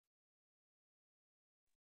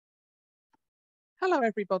Hello,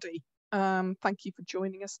 everybody. Thank you for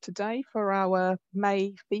joining us today for our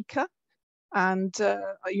May Fika. And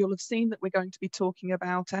you'll have seen that we're going to be talking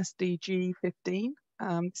about SDG 15.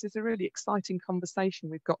 This is a really exciting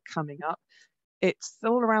conversation we've got coming up. It's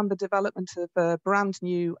all around the development of a brand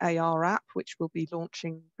new AR app, which will be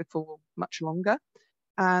launching before much longer.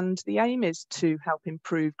 And the aim is to help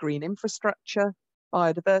improve green infrastructure,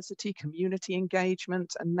 biodiversity, community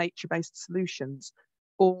engagement, and nature-based solutions,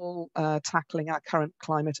 all tackling our current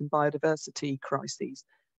climate and biodiversity crises.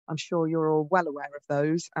 I'm sure you're all well aware of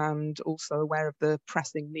those and also aware of the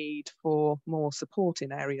pressing need for more support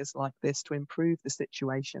in areas like this to improve the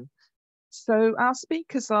situation. So our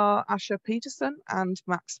speakers are Ascha Pedersen and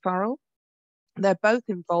Max Farrell. They're both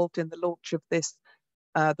involved in the launch of this,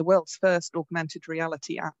 the world's first augmented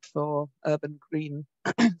reality app for urban green,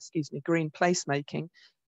 green placemaking.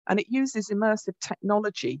 And it uses immersive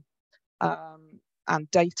technology and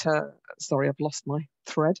data, sorry, I've lost my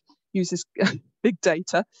thread, uses big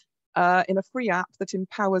data in a free app that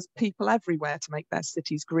empowers people everywhere to make their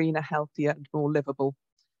cities greener, healthier, and more livable.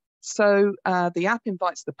 So the app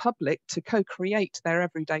invites the public to co-create their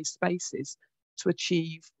everyday spaces to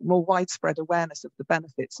achieve more widespread awareness of the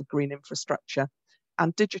benefits of green infrastructure.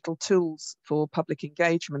 And digital tools for public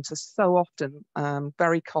engagement are so often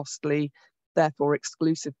very costly, therefore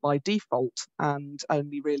exclusive by default, and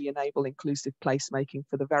only really enable inclusive placemaking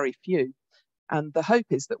for the very few. And the hope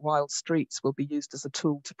is that Wild Streets will be used as a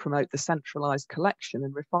tool to promote the centralised collection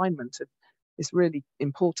and refinement of this really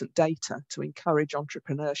important data to encourage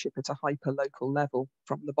entrepreneurship at a hyper-local level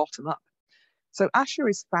from the bottom up. So Ascha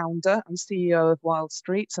is founder and CEO of Wild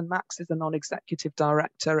Streets, and Max is a non-executive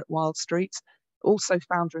director at Wild Streets, also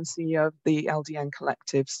founder and CEO of the LDN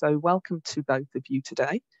Collective. So welcome to both of you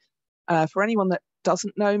today. For anyone that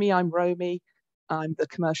doesn't know me, I'm Romy. I'm the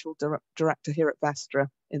commercial director here at Vestra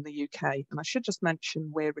in the UK. And I should just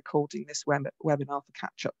mention we're recording this webinar for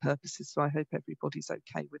catch-up purposes, so I hope everybody's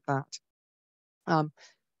okay with that.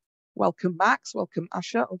 Welcome, Max. Welcome,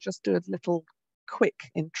 Ascha. I'll just do a little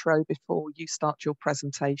quick intro before you start your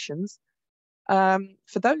presentations.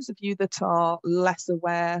 For those of you that are less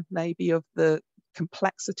aware maybe of the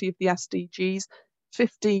complexity of the SDGs,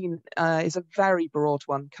 15 is a very broad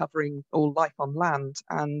one covering all life on land.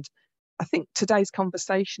 And I think today's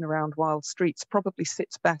conversation around Wild Streets probably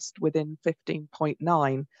sits best within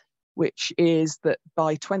 15.9, which is that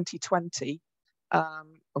by 2020,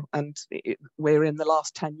 and we're in the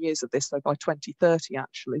last 10 years of this, so by 2030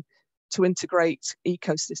 actually, to integrate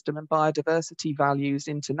ecosystem and biodiversity values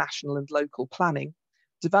into national and local planning,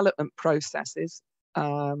 development processes,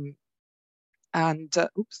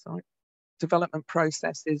 development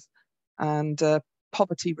processes and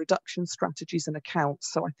poverty reduction strategies and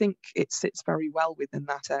accounts. So I think it sits very well within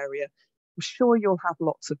that area. I'm sure you'll have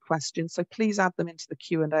lots of questions, so please add them into the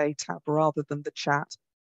Q&A tab rather than the chat,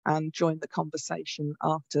 and join the conversation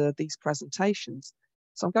after these presentations.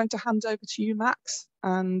 So I'm going to hand over to you, Max,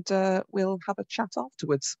 and we'll have a chat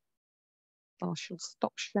afterwards. I shall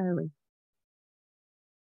stop sharing.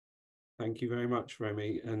 Thank you very much,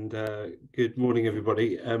 Romy, and good morning,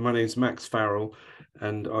 everybody. My name is Max Farrell,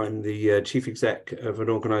 and I'm the Chief Exec of an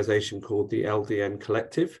organisation called the LDN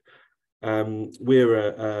Collective. We're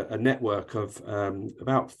a network of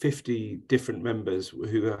about 50 different members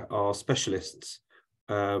who are specialists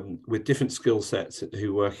with different skill sets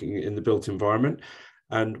who are working in the built environment.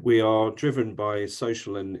 And we are driven by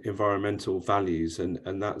social and environmental values,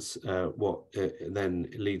 and that's what then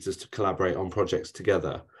leads us to collaborate on projects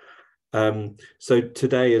together. So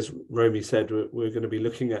today, as Romy said, we're going to be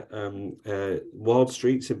looking at Wild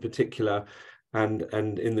Streets in particular, and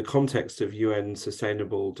in the context of UN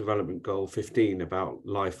Sustainable Development Goal 15 about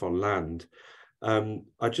life on land.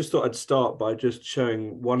 I just thought I'd start by just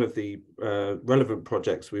showing one of the relevant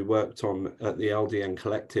projects we worked on at the LDN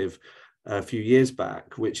Collective a few years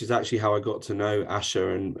back, which is actually how I got to know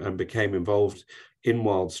Ascha and became involved in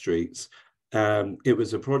Wild Streets. It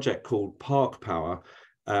was a project called Park Power,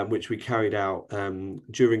 which we carried out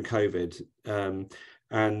during COVID.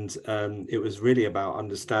 It was really about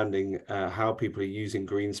understanding how people are using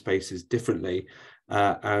green spaces differently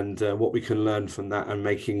and what we can learn from that and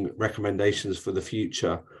making recommendations for the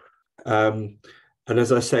future. And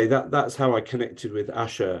as I say, that's how I connected with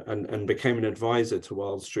Ascha and became an advisor to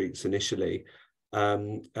Wild Streets initially,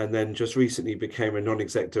 and then just recently became a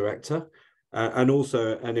non-exec director. And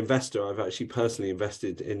also an investor. I've actually personally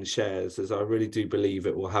invested in shares, as I really do believe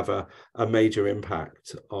it will have a major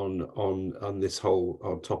impact on this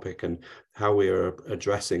whole topic and how we are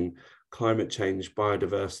addressing climate change,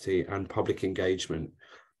 biodiversity, and public engagement.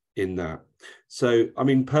 in that. So, I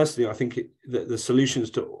mean, personally, I think that the solutions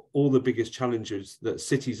to all the biggest challenges that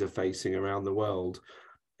cities are facing around the world,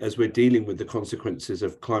 as we're dealing with the consequences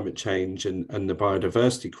of climate change and the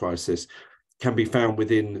biodiversity crisis, can be found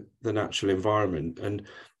within the natural environment. And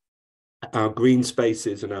our green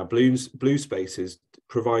spaces and our blue spaces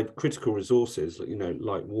provide critical resources, you know,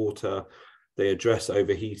 like water. They address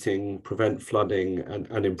overheating, prevent flooding,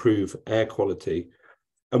 and improve air quality.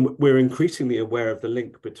 And we're increasingly aware of the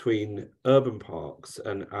link between urban parks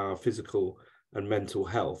and our physical and mental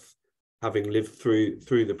health, having lived through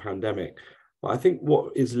the pandemic. But I think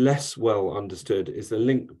what is less well understood is the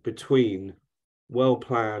link between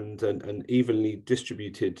well-planned and evenly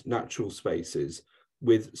distributed natural spaces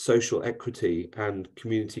with social equity and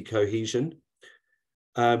community cohesion.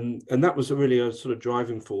 And that was really a sort of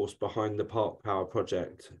driving force behind the Park Power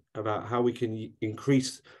project, about how we can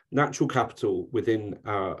increase natural capital within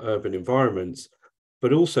our urban environments,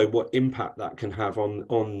 but also what impact that can have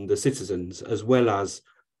on the citizens, as well as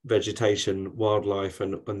vegetation, wildlife,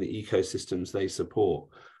 and the ecosystems they support.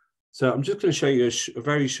 So I'm just going to show you a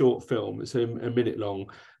very short film. It's a minute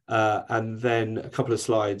long, and then a couple of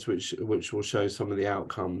slides which will show some of the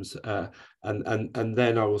outcomes, and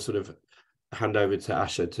then I will sort of hand over to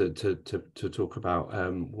Ascha to talk about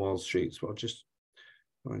Wild Streets. But I'll just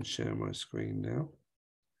try and share my screen now.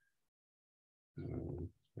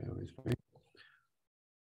 Bear with me.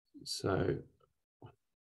 So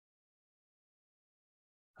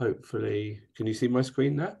hopefully, can you see my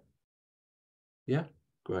screen there? Yeah,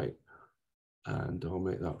 great. And I'll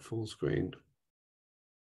make that full screen.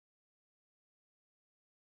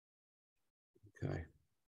 Okay.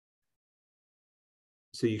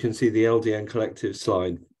 So you can see the LDN Collective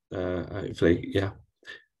slide, hopefully, yeah.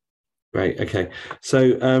 Great, okay.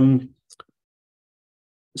 So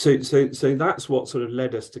so that's what sort of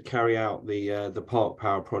led us to carry out the Park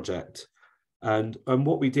Power project. And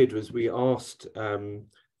what we did was we asked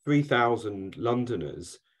 3,000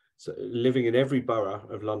 Londoners, so living in every borough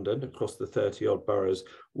of London across the 30-odd boroughs,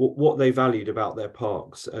 what they valued about their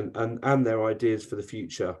parks and their ideas for the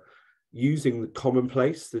future, using the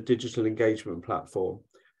Commonplace, the digital engagement platform.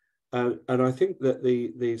 And I think that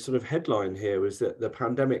the sort of headline here was that the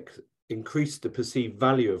pandemic increased the perceived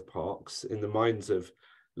value of parks in the minds of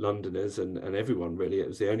Londoners and everyone, really. It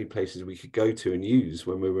was the only places we could go to and use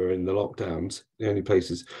when we were in the lockdowns, the only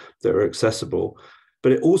places that were accessible.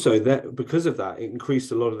 But it also, because of that, it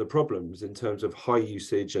increased a lot of the problems in terms of high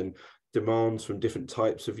usage and demands from different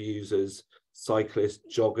types of users, cyclists,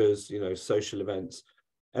 joggers, you know, social events.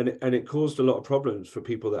 And it caused a lot of problems for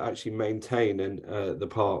people that actually maintain the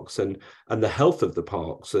parks and the health of the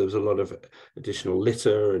parks. So there was a lot of additional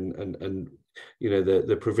litter and you know,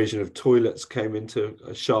 the provision of toilets came into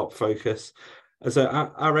a sharp focus. And so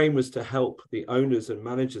our aim was to help the owners and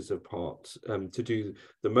managers of parks to do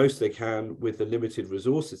the most they can with the limited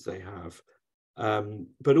resources they have.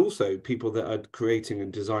 But also people that are creating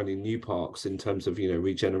and designing new parks in terms of, you know,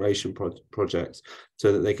 regeneration projects,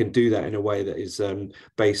 so that they can do that in a way that is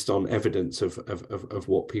based on evidence of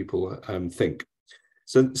what people think.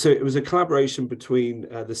 So it was a collaboration between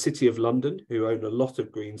the City of London, who own a lot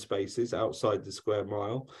of green spaces outside the square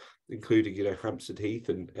mile, including, you know, Hampstead Heath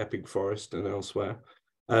and Epping Forest and elsewhere.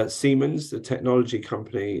 Siemens, the technology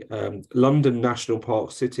company, London National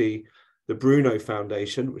Park City, the Bruno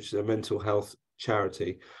Foundation, which is a mental health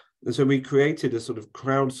charity. And so we created a sort of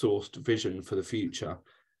crowdsourced vision for the future.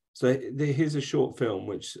 So here's a short film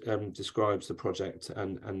which describes the project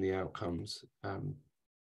and the outcomes,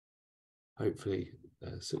 hopefully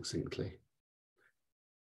succinctly.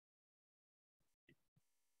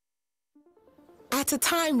 At a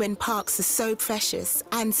time when parks are so precious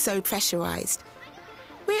and so pressurised,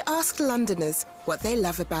 we asked Londoners what they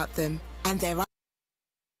love about them and their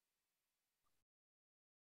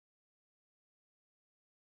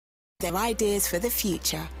ideas for the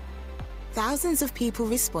future. Thousands of people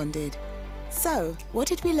responded. So, what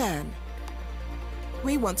did we learn?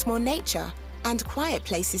 We want more nature and quiet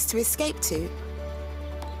places to escape to.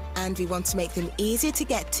 And we want to make them easier to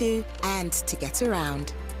get to and to get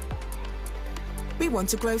around. We want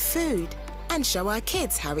to grow food and show our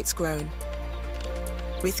kids how it's grown.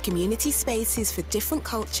 With community spaces for different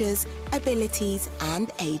cultures, abilities,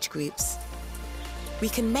 and age groups. We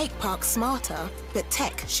can make parks smarter, but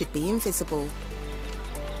tech should be invisible.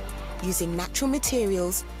 Using natural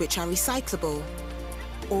materials which are recyclable,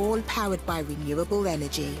 all powered by renewable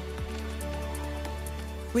energy.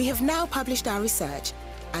 We have now published our research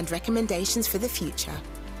and recommendations for the future,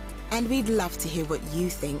 and we'd love to hear what you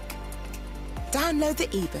think. Download the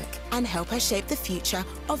ebook and help us shape the future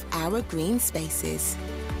of our green spaces.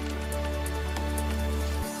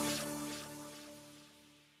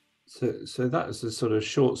 So that's a sort of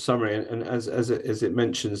short summary, and as it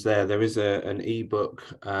mentions there is an ebook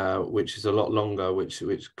which is a lot longer, which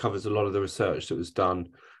covers a lot of the research that was done,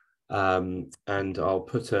 and I'll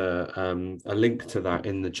put a link to that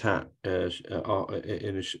in the chat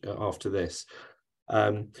after this.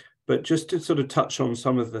 But just to sort of touch on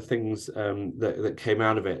some of the things that came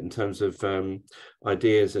out of it in terms of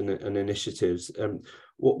ideas and initiatives.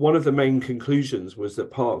 One of the main conclusions was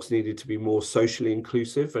that parks needed to be more socially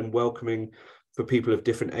inclusive and welcoming for people of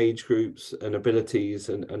different age groups and abilities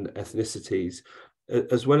and ethnicities,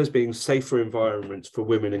 as well as being safer environments for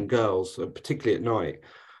women and girls, particularly at night.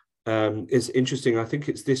 It's interesting, I think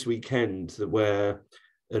it's this weekend where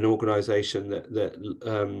an organisation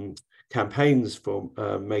that campaigns for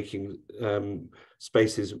making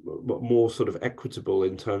spaces more sort of equitable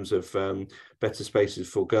in terms of better spaces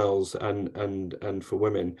for girls and for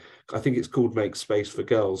women. I think it's called Make Space for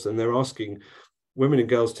Girls, and they're asking women and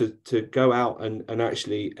girls to go out and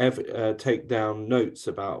actually take down notes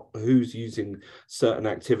about who's using certain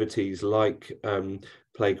activities like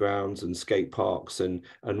playgrounds and skate parks, and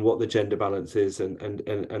what the gender balance is,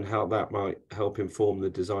 and how that might help inform the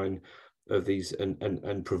design of these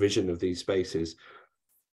and provision of these spaces.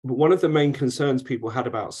 But one of the main concerns people had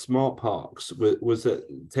about smart parks was that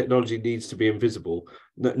technology needs to be invisible.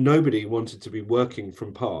 Nobody wanted to be working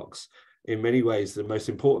from parks. In many ways, the most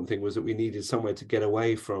important thing was that we needed somewhere to get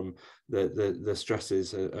away from the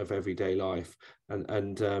stresses of everyday life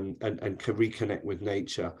and reconnect with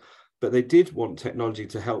nature. But they did want technology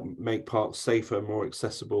to help make parks safer, more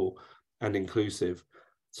accessible and inclusive.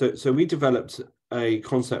 So we developed a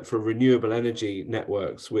concept for renewable energy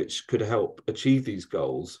networks, which could help achieve these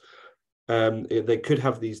goals. They could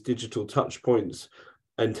have these digital touch points,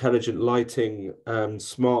 intelligent lighting,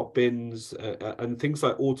 smart bins, and things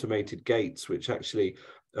like automated gates, which actually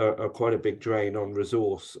are quite a big drain on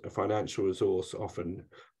resource, a financial resource, often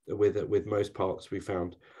with most parks we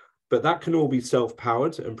found. But that can all be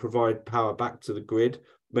self-powered and provide power back to the grid,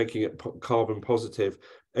 making it carbon positive.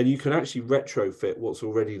 And you can actually retrofit what's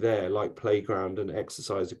already there, like playground and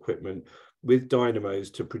exercise equipment, with dynamos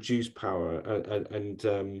to produce power. And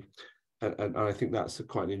I think that's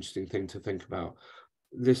quite an interesting thing to think about.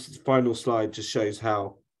 This final slide just shows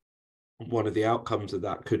how one of the outcomes of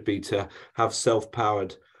that could be to have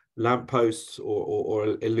self-powered lampposts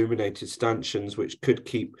or illuminated stanchions, which could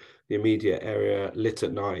keep the immediate area lit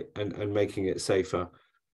at night and making it safer.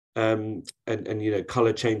 And you know,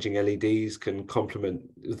 color changing LEDs can complement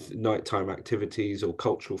nighttime activities or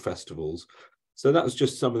cultural festivals. So that was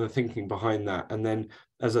just some of the thinking behind that. And then,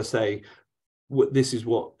 as I say, this is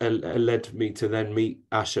what led me to then meet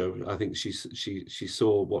Ascha. I think she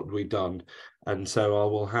saw what we'd done, and so I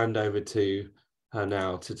will hand over to her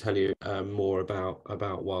now to tell you more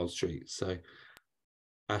about Wild Street. So,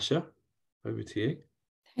 Ascha, over to you.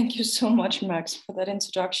 Thank you so much, Max, for that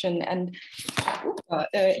introduction. And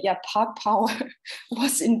yeah, Park Power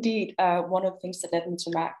was indeed one of the things that led me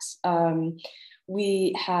to Max.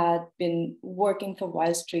 We had been working for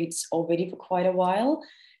Wild Streets already for quite a while,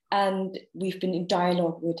 and we've been in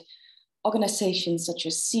dialogue with organizations such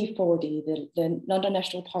as C40, the London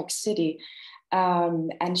National Park City,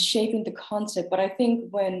 and shaping the concept. But I think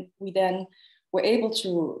when we then were able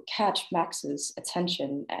to catch Max's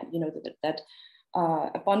attention, and you know that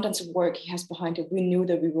abundance of work he has behind it, we knew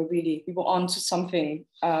that we were on to something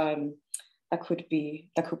that could be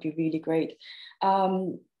really great.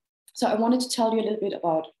 So I wanted to tell you a little bit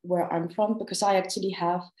about where I'm from, because I actually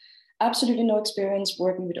have absolutely no experience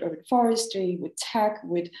working with urban forestry, with tech,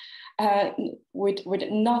 with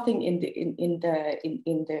nothing in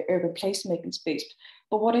the urban placemaking space.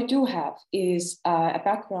 But what I do have is a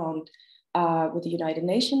background with the United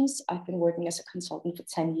Nations. I've been working as a consultant for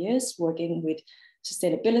 10 years, working with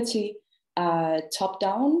sustainability top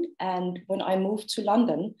down. And when I moved to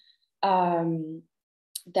London,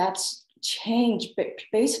 that's changed, but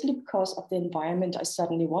basically because of the environment I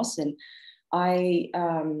suddenly was in.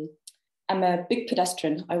 I'm a big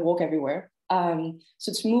pedestrian. I walk everywhere.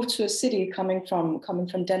 So to move to a city coming from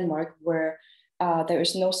Denmark, where there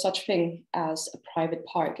is no such thing as a private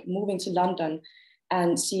park, moving to London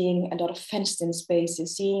and seeing a lot of fenced-in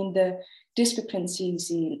spaces, seeing the discrepancies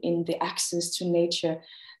in the access to nature,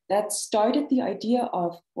 that started the idea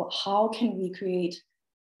of, well, how can we create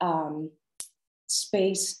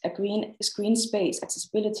space, a green space,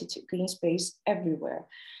 accessibility to green space everywhere.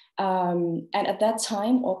 And at that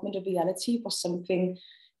time, augmented reality was something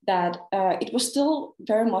that it was still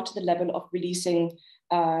very much at the level of releasing,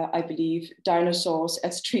 I believe, dinosaurs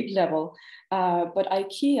at street level. But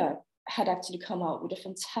IKEA had actually come out with a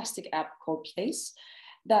fantastic app called Place.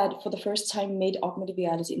 that for the first time made augmented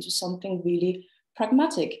reality into something really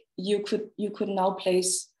pragmatic. You could now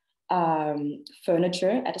place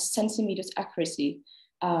furniture at a centimeter's accuracy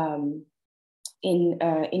in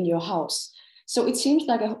your house. So it seems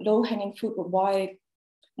like a low-hanging fruit, but why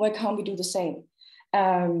can't we do the same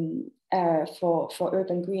for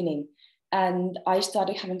urban greening? And I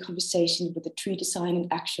started having conversations with the Tree Design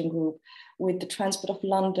and Action Group, with the Transport of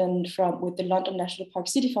London, with the London National Park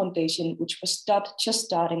City Foundation, which was just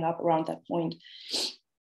starting up around that point.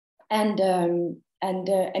 And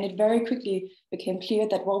it very quickly became clear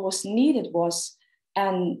that what was needed was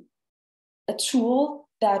a tool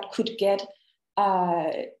that could get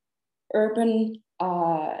urban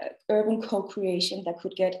co-creation, that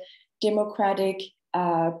could get democratic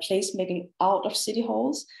placemaking out of city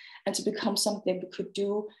halls, and to become something we could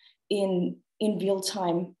do in real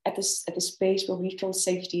time at the space where we feel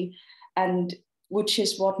safety, and which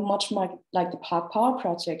is what much like the Park Power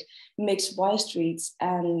project makes Wild Streets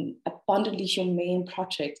an abundantly humane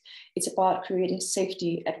project. It's about creating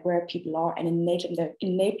safety at where people are and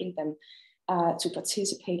enabling them to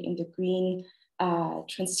participate in the green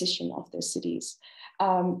transition of their cities.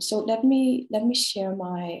 So let me share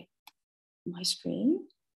my screen.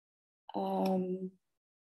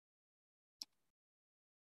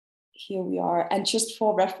 Here we are, and just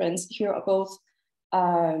for reference, here are both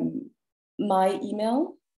my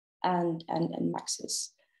email and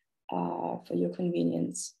Max's for your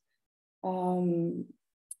convenience. I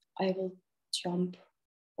will jump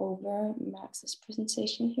over Max's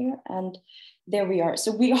presentation here, and there we are.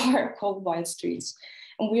 So we are called Wild Streets,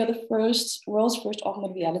 and we are the world's first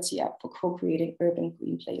augmented reality app for co-creating urban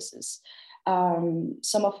green places.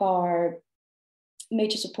 Some of our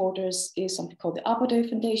major supporters is something called the Arbor Day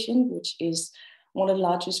Foundation, which is one of the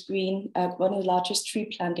largest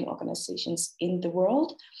tree planting organizations in the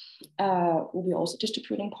world. We're also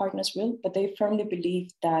distributing partners with, but they firmly believe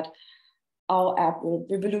that our app will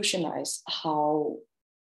revolutionize how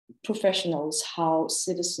professionals, how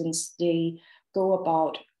citizens, they go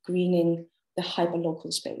about greening the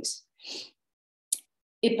hyperlocal space.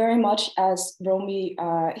 It very much, as Romy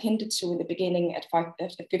hinted to in the beginning at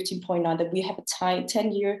 15.9, that we have a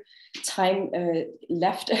 10-year time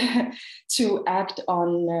left to act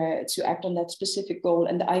on that specific goal.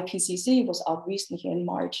 And the IPCC was out recently here in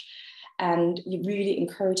March, and you're really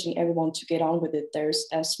encouraging everyone to get on with it. There's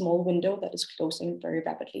a small window that is closing very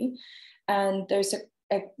rapidly, and there's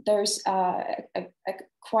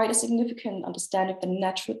quite a significant understanding of the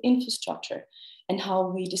natural infrastructure and how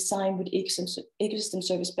we design with ecosystem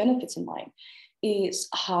service benefits in mind is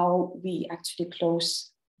how we actually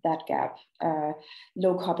close that gap.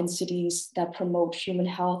 Low carbon cities that promote human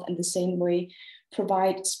health and the same way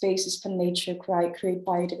provide spaces for nature, create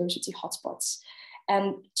biodiversity hotspots.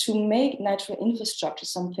 And to make natural infrastructure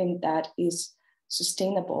something that is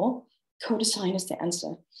sustainable, co-design is the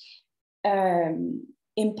answer.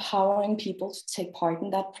 Empowering people to take part in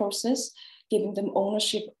that process, giving them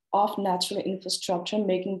ownership of natural infrastructure,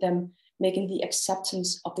 making the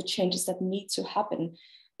acceptance of the changes that need to happen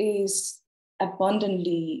is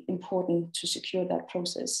abundantly important to secure that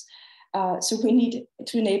process. So we need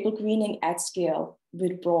to enable greening at scale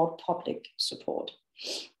with broad public support.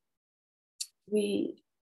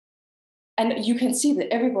 And you can see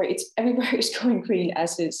that everywhere is going green,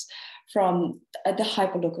 as is from at the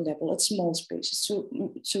hyperlocal level, at small spaces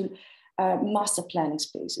to master planning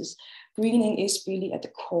spaces. Greening is really at the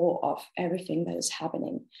core of everything that is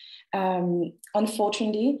happening.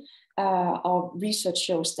 Unfortunately, our research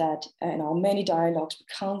shows that in our many dialogues with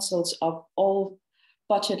councils of all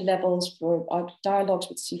budget levels, for our dialogues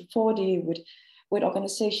with C40, with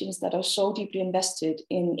organizations that are so deeply invested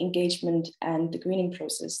in engagement and the greening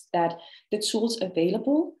process, that the tools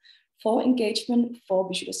available for engagement, for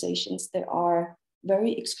visualizations, they are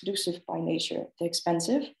very exclusive by nature. They're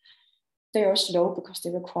expensive. They are slow because they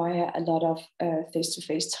require a lot of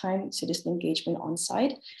face-to-face time, citizen engagement on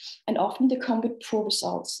site, and often they come with poor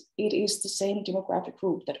results. It is the same demographic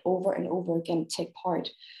group that over and over again take part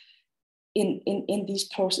in these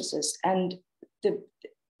processes. And the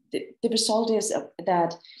result is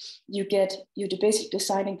that you're basically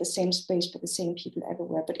designing the same space for the same people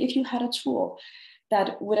everywhere. But if you had a tool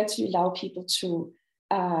that would actually allow people to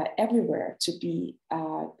everywhere to be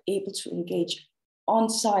able to engage on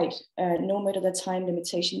site, no matter the time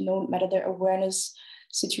limitation, no matter their awareness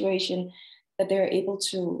situation, that they're able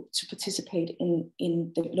to participate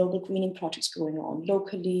in the local greening projects going on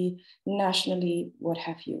locally, nationally, what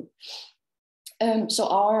have you. So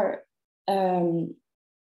our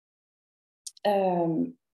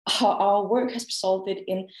our work has resulted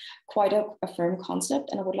in quite a firm concept,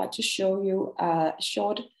 and I would like to show you a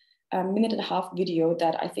short minute and a half video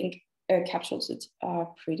that I think captures it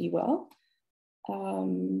pretty well.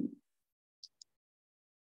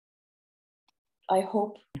 I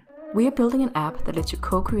hope. We are building an app that lets you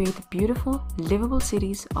co-create the beautiful, livable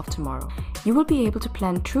cities of tomorrow. You will be able to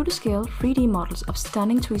plan true-to-scale 3D models of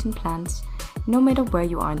stunning trees and plants, no matter where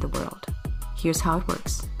you are in the world. Here's how it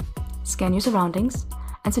works. Scan your surroundings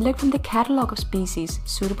and select from the catalog of species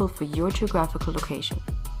suitable for your geographical location.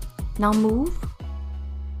 Now move,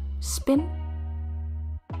 spin,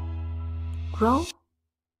 grow,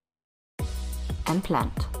 and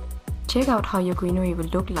plant. Check out how your greenery will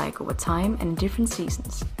look like over time and in different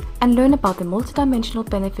seasons, and learn about the multidimensional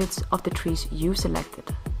benefits of the trees you selected.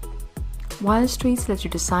 Wild Streets lets you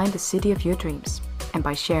design the city of your dreams, and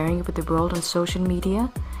by sharing it with the world on social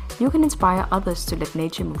media, you can inspire others to let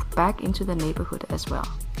nature move back into their neighborhood as well.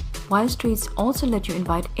 Wild Streets also let you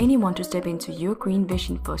invite anyone to step into your green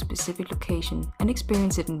vision for a specific location and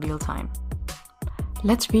experience it in real time.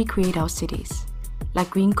 Let's recreate our cities, like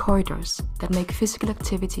green corridors that make physical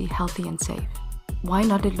activity healthy and safe. Why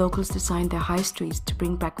not let locals design their high streets to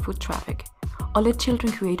bring back foot traffic, or let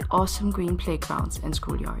children create awesome green playgrounds and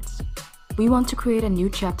schoolyards? We want to create a new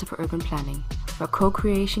chapter for urban planning, where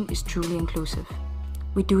co-creation is truly inclusive.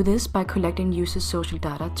 We do this by collecting users' social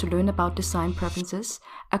data to learn about design preferences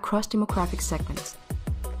across demographic segments.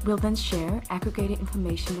 We'll then share aggregated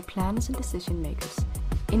information with planners and decision makers,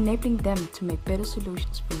 enabling them to make better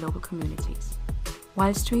solutions for local communities.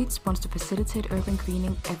 Wild Streets wants to facilitate urban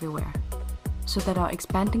greening everywhere, so that our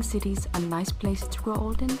expanding cities are nice places to grow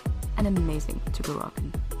old in and amazing to grow up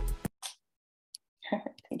in.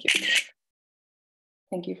 Thank you.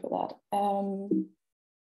 Thank you for that.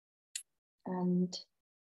 And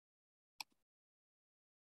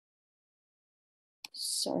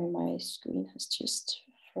sorry, my screen has just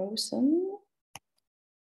frozen.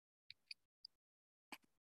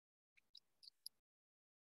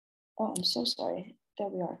 Oh, I'm so sorry. There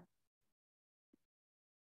we are.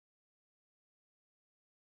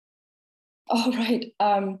 All right.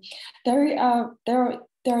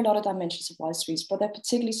 There are a lot of dimensions of Wild Streets, but there are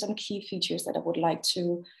particularly some key features that I would like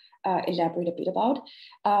to elaborate a bit about.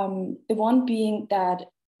 The one being that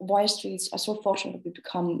Wild Streets are so fortunate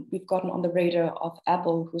that we've gotten on the radar of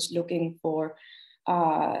Apple, who's looking for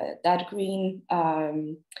that green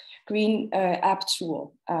app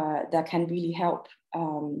tool that can really help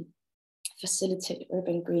facilitate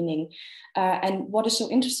urban greening. And what is so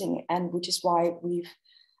interesting, and which is why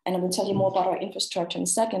and I will tell you more about our infrastructure in a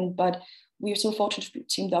second, but we are so fortunate to be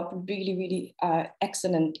teamed up with really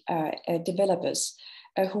excellent developers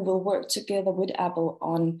who will work together with Apple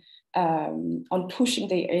on pushing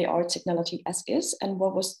the AR technology as is. And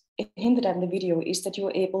what was hinted at in the video is that you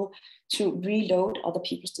are able to reload other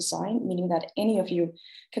people's design, meaning that any of you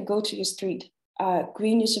can go to your street,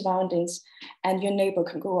 green your surroundings, and your neighbor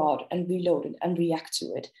can go out and reload it and react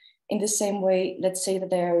to it. In the same way, let's say that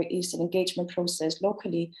there is an engagement process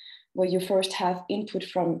locally where you first have input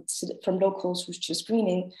from locals who's just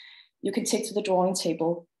greening. You can take to the drawing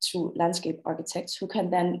table to landscape architects who can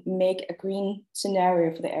then make a green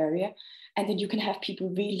scenario for the area. And then you can have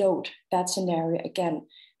people reload that scenario again,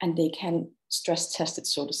 and they can stress test it,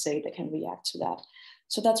 so to say, they can react to that.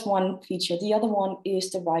 So that's one feature. The other one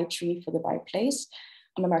is the right tree for the right place.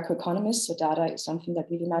 I'm a macroeconomist, so data is something that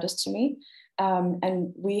really matters to me.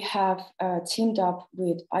 And we have teamed up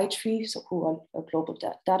with iTree, so who are global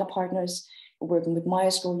data partners. We're working with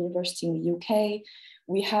School University in the UK.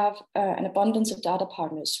 We have an abundance of data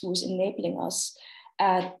partners who is enabling us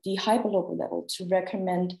at the hyperlocal level to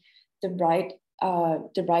recommend the right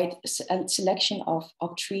selection of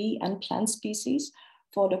tree and plant species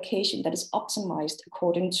for a location that is optimized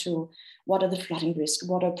according to what are the flooding risks,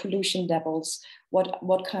 what are pollution levels, what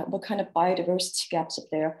kind of biodiversity gaps are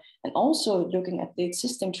there, and also looking at the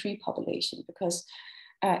existing tree population, because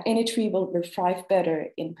any tree will thrive better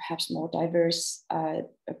in perhaps more diverse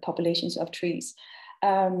populations of trees.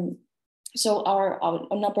 So our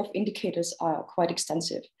number of indicators are quite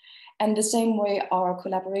extensive. And the same way, our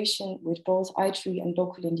collaboration with both iTree and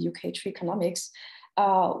locally in the UK Tree Economics,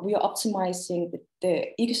 we are optimizing the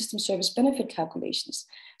ecosystem service benefit calculations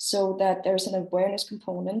so that there's an awareness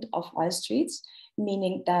component of Wild Streets,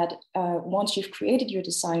 meaning that once you've created your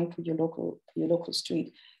design for your local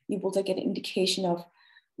street, you will then get an indication of,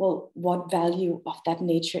 well, what value of that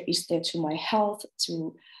nature is there to my health,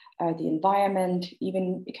 to the environment,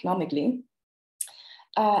 even economically.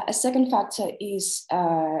 A second factor is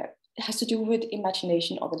has to do with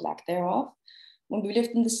imagination or the lack thereof. when we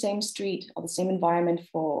lived in the same street or the same environment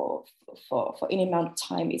for any amount of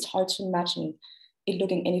time, it's hard to imagine it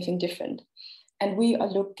looking anything different. And we are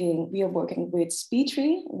working with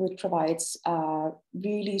SpeedTree, which provides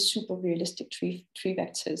really super realistic tree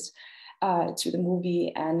vectors to the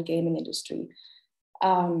movie and gaming industry.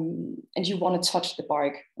 And you want to touch the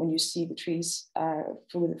bark when you see the trees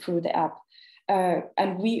through the app.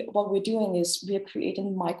 And what we're doing is we are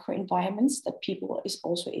creating micro environments that people is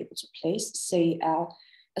also able to place, say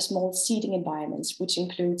a small seating environments, which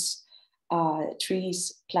includes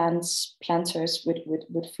trees, planters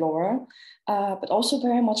with flora, but also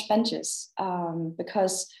very much benches,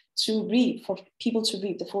 because for people to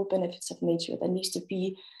reap the full benefits of nature, there needs to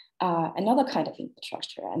be another kind of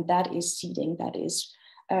infrastructure, and that is seating, that is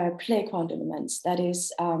playground elements, that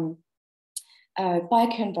is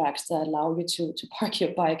bike hand racks that allow you to park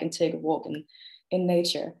your bike and take a walk in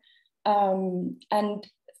nature. And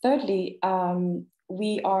thirdly,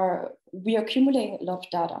 we are accumulating a lot of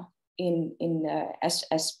data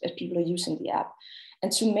as people are using the app.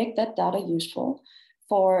 And to make that data useful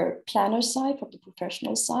for planner side, for the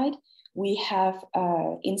professional side, we have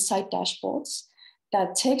insight dashboards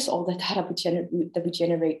that takes all the data that we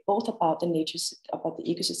generate, both about the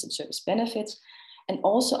ecosystem service benefits, and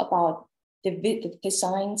also about the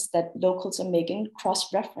designs that locals are making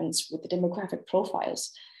cross-reference with the demographic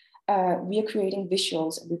profiles. We are creating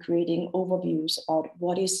visuals, and we're creating overviews about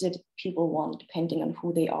what is it people want depending on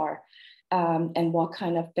who they are, and what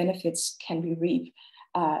kind of benefits can we reap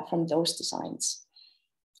from those designs.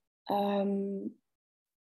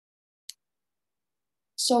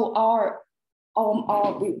 So our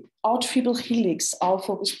triple helix, our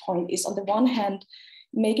focus point is on the one hand,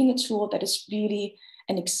 making a tool that is really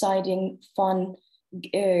an exciting, fun,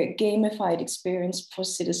 gamified experience for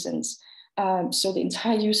citizens. So the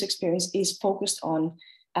entire user experience is focused on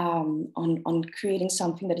creating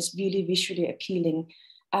something that is really visually appealing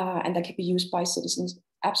and that can be used by citizens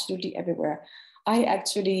absolutely everywhere. I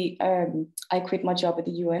actually, I quit my job at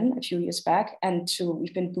the UN a few years back, and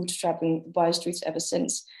we've been bootstrapping Wild Streets ever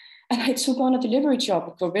since. And I took on a delivery job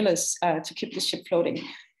with gorillas to keep the ship floating.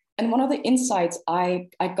 And one of the insights I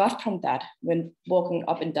got from that when walking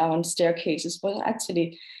up and down staircases was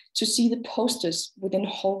actually to see the posters within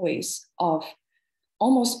hallways of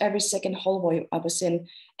almost every second hallway I was in,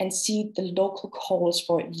 and see the local calls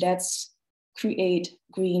for let's create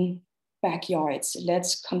green backyards,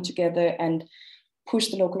 let's come together and push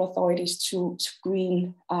the local authorities to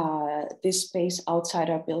green this space outside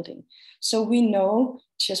our building. So we know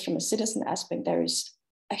just from a citizen aspect, there is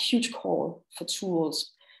a huge call for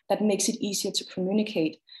tools that makes it easier to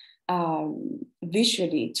communicate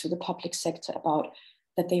visually to the public sector about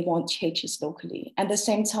that they want changes locally. And at the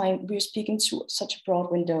same time, we're speaking to such a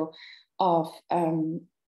broad window of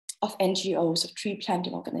NGOs, of tree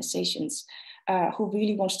planting organizations who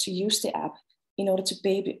really wants to use the app in order to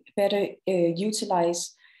better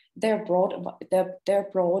utilize their broad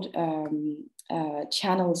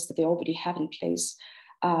channels that they already have in place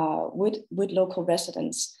with local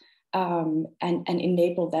residents, and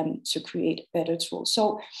enable them to create better tools.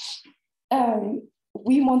 So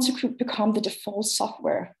we want to become the default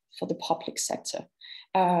software for the public sector.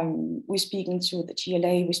 We're speaking to the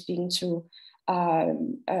GLA, we're speaking to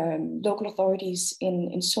local authorities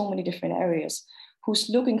in so many different areas, who's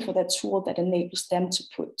looking for that tool that enables them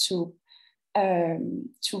to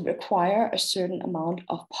require a certain amount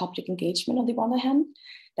of public engagement on the one hand,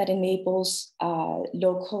 that enables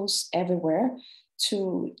locals everywhere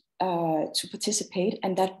to participate,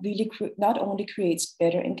 and that really not only creates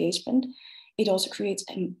better engagement, it also creates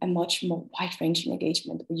a much more wide-ranging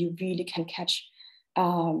engagement where you really can catch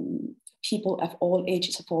people of all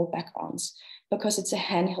ages, of all backgrounds, because it's a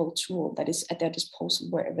handheld tool that is at their disposal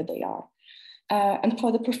wherever they are. And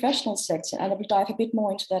for the professional sector, and I will dive a bit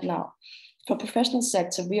more into that now. For professional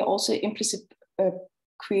sector, we are also implicit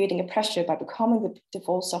creating a pressure by becoming the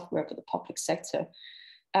default software for the public sector,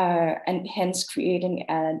 and hence creating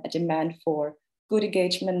a demand for good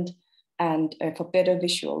engagement and for better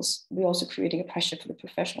visuals. We're also creating a pressure for the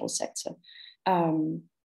professional sector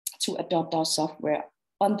to adopt our software.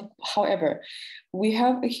 However, we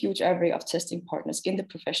have a huge array of testing partners in the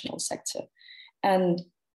professional sector. And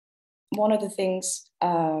one of the things,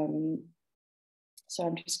 sorry,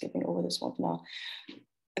 I'm just skipping over this one now.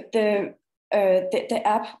 The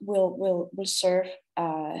app will serve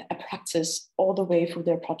a practice all the way through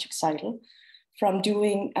their project cycle, from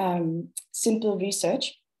doing simple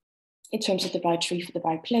research in terms of the right tree for the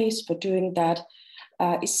right place, for doing that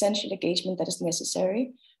essential engagement that is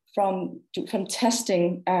necessary from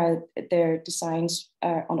testing their designs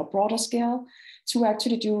on a broader scale to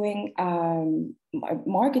actually doing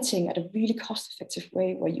marketing at a really cost-effective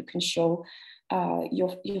way, where you can show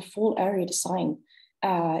your full area design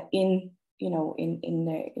at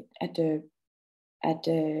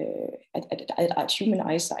human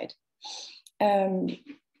eyesight.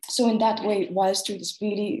 So in that way, Wild Street is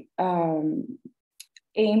really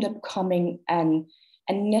aimed at becoming a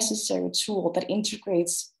necessary tool that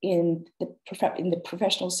integrates in the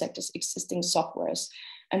professional sector's existing softwares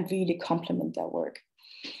and really complement their work.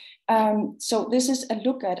 So this is a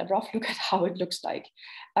rough look at how it looks like.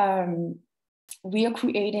 We are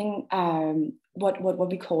creating what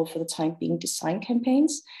we call for the time being design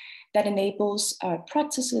campaigns that enables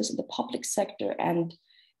practices in the public sector and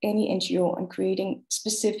any NGO on creating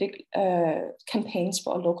specific campaigns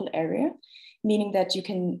for a local area, meaning that you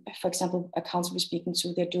can, for example, a council we're speaking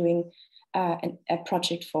to, they're doing a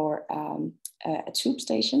project for a tube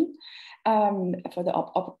station, for the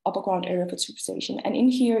upper ground area of a tube station. And in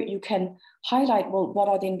here, you can highlight, well, what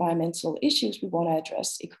are the environmental issues we want to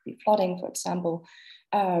address? It could be flooding, for example.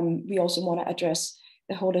 We also want to address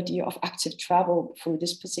the whole idea of active travel through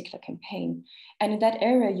this particular campaign. And in that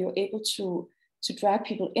area, you're able to drag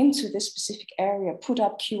people into this specific area, put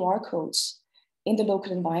up QR codes in the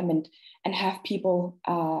local environment, and have people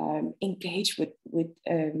engage with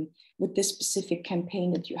this specific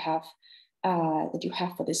campaign that you have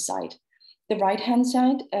for this site. The right-hand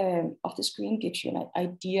side of the screen gives you an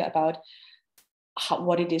idea about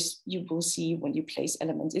what it is you will see when you place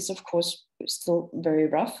elements. It's of course still very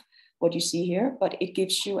rough what you see here, but it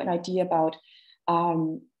gives you an idea about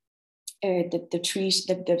the trees,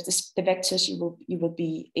 the vectors you will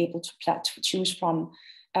be able to choose from,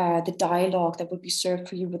 the dialogue that will be served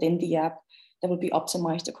for you within the app that will be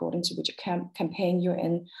optimized according to which campaign you're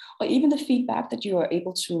in, or even the feedback that you are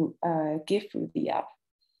able to give through the app.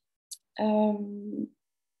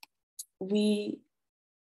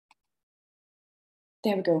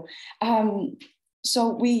 There we go. So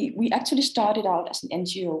we actually started out as an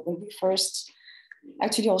NGO. When we first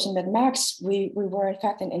actually also met Max, we were in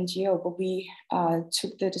fact an NGO, but we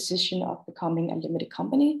took the decision of becoming a limited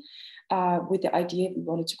company with the idea we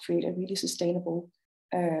wanted to create a really sustainable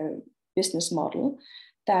business model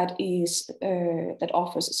that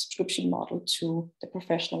offers a subscription model to the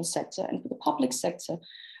professional sector. And for the public sector,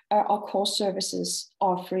 our core services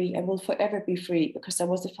are free and will forever be free, because that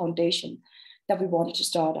was the foundation that we wanted to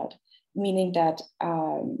start at, meaning that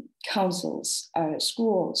councils,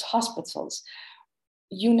 schools, hospitals,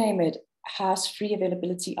 you name it, has free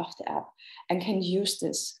availability of the app and can use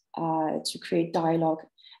this to create dialogue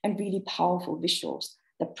and really powerful visuals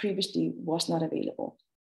that previously was not available.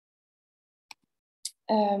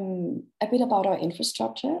 A bit about our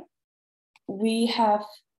infrastructure. We have,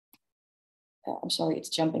 I'm sorry, it's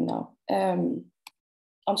jumping now. I'm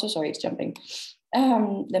so sorry, it's jumping.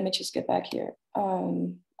 Let me just get back here.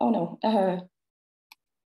 Oh no.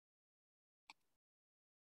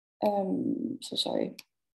 So sorry.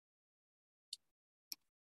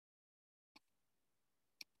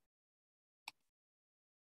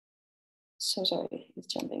 So sorry,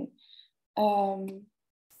 it's jumping.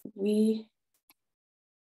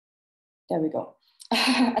 There we go.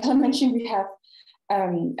 As I mentioned, we have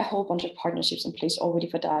a whole bunch of partnerships in place already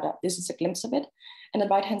for data. This is a glimpse of it. And on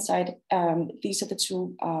the right-hand side, these are the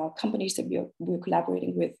two companies that we're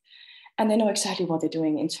collaborating with. And they know exactly what they're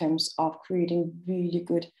doing in terms of creating really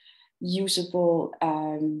good, usable,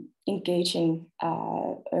 engaging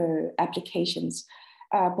applications.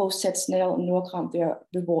 Both Snail and Nordgram, they're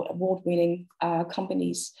award-winning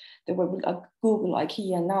companies. They work with Google,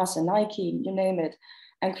 IKEA, NASA, Nike, you name it,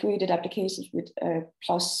 and created applications with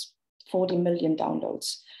plus 40 million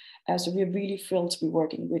downloads. So we're really thrilled to be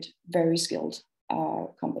working with very skilled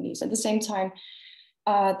companies. At the same time,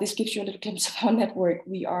 this gives you a little glimpse of our network.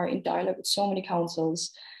 We are in dialogue with so many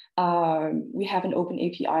councils. We have an open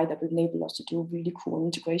API that will enable us to do really cool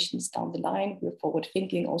integrations down the line. We're forward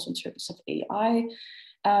thinking also in terms of AI.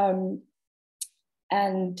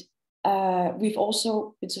 We've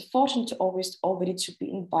also been so fortunate to already to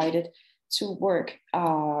be invited to work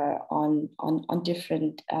on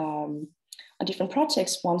different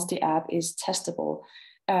projects once the app is testable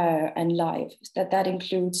and live. That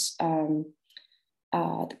includes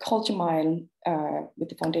the Culture Mile with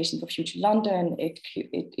the Foundation for Future London. It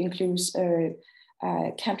includes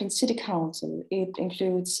Camden City Council. It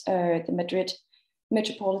includes the Madrid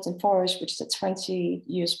Metropolitan Forest, which is a 20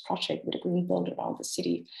 years project with a green belt around the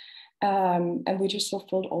city. And we're just so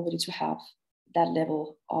thrilled already to have that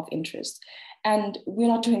level of interest. And we're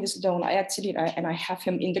not doing this alone. I actually, and I have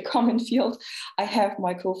him in the comment field, I have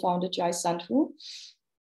my co-founder, Jai Sandhu,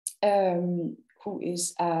 who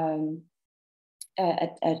is a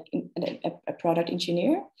product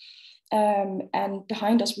engineer. And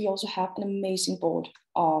behind us, we also have an amazing board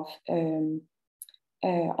of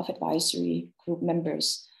advisory group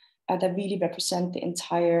members that really represent the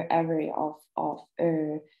entire area of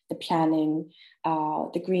the planning,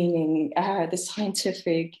 the greening, the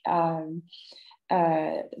scientific, the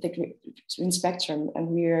spectrum. And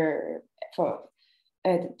we're for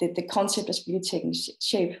the concept is really taking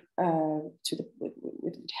shape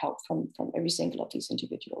with help from every single of these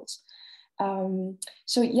individuals.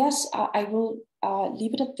 So yes, I will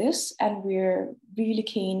leave it at this, and we're really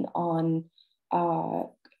keen on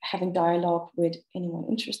having dialogue with anyone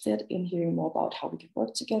interested in hearing more about how we can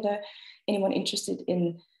work together, anyone interested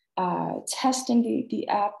in testing the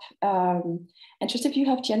app, and just if you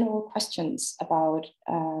have general questions about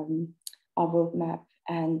our roadmap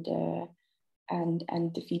and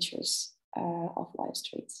the features of Live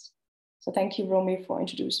Streets. So thank you, Romy, for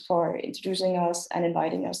introducing us and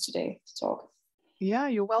inviting us today to talk. Yeah,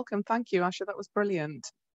 you're welcome. Thank you, Ascha. That was brilliant.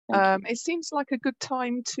 It seems like a good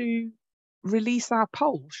time to release our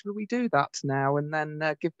poll. Shall we do that now and then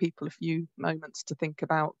give people a few moments to think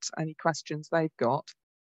about any questions they've got?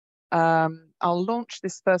 I'll launch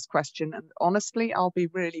this first question, and honestly, I'll be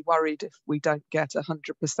really worried if we don't get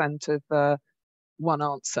 100% of one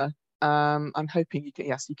answer. I'm hoping you can,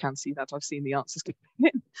 yes, you can see that. I've seen the answers.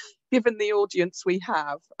 Given the audience we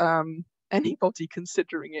have, anybody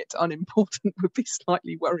considering it unimportant would be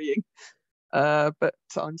slightly worrying. But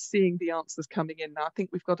I'm seeing the answers coming in now. I think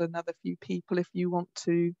we've got another few people if you want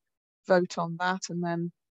to vote on that, and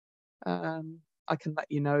then I can let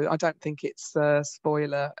you know. I don't think it's a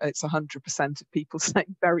spoiler. It's 100% of people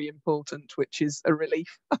saying very important, which is a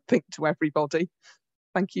relief, I think, to everybody.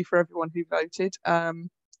 Thank you for everyone who voted.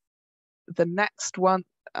 The next one,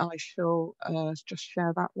 I shall just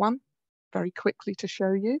share that one very quickly to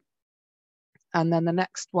show you. And then the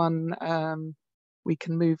next one, we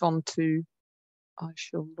can move on to, I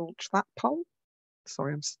shall launch that poll.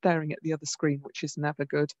 Sorry, I'm staring at the other screen, which is never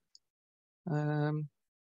good.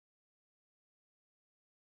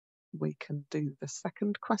 We can do the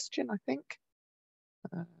second question, I think.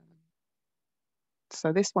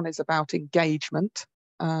 So this one is about engagement.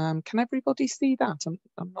 Can everybody see that?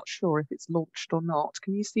 I'm not sure if it's launched or not.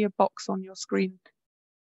 Can you see a box on your screen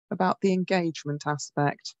about the engagement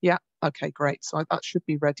aspect? Yeah, okay, great. So that should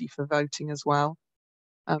be ready for voting as well.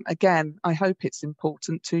 Again, I hope it's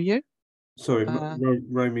important to you. Sorry,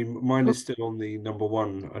 Romy, mine is still on the number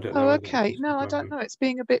one. I don't know. Oh, okay. No, I don't know. It's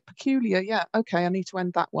being a bit peculiar. Yeah, okay. I need to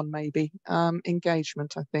end that one maybe.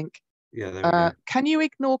 Engagement, I think. Yeah, there we go. Can you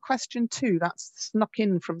ignore question 2? That's snuck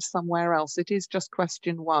in from somewhere else. It is just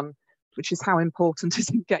question 1, which is how important is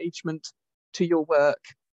engagement to your work.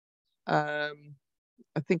 I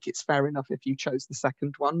think it's fair enough if you chose the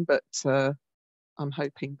second one, but I'm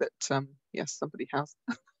hoping that, yes, somebody has.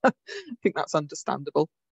 I think that's understandable.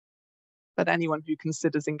 But anyone who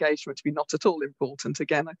considers engagement to be not at all important,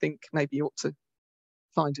 again, I think maybe you ought to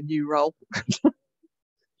find a new role.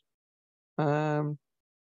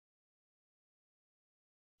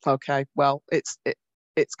 Okay, well,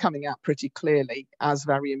 it's coming out pretty clearly as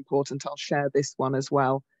very important. I'll share this one as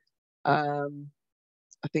well. I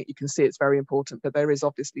think you can see it's very important, but there is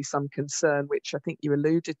obviously some concern, which I think you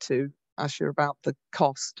alluded to, Ascha, about the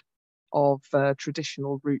cost of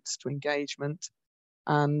traditional routes to engagement.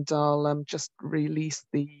 And I'll just release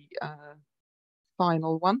the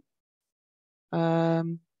final one,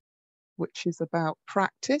 which is about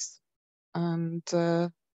practice. And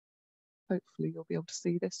hopefully you'll be able to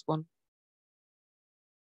see this one.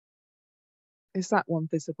 Is that one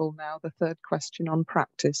visible now, the third question on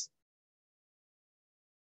practice?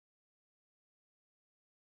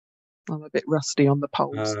 I'm a bit rusty on the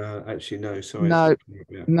polls. Actually, no, sorry. No,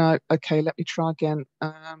 no, okay, let me try again.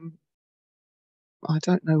 I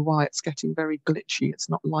don't know why it's getting very glitchy. It's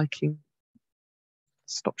not liking.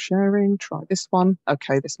 Stop sharing, try this one.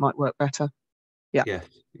 Okay, this might work better. Yeah.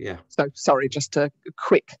 Yeah. So sorry, just a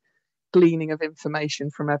quick gleaning of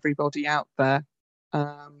information from everybody out there.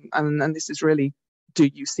 And this is really, do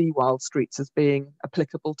you see Wild Streets as being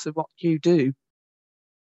applicable to what you do?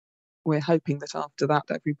 We're hoping that after that,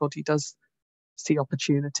 everybody does see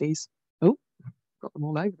opportunities. Oh, got them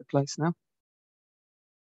all over the place now.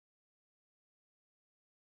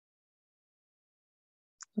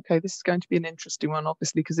 Okay, this is going to be an interesting one,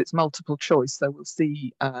 obviously, because it's multiple choice. So we'll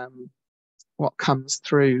see what comes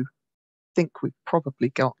through. I think we've probably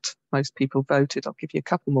got most people voted. I'll give you a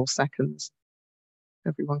couple more seconds.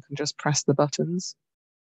 everyone can just press the buttons.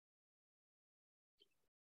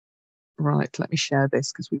 Right, let me share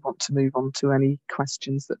this because we want to move on to any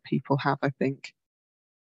questions that people have, I think.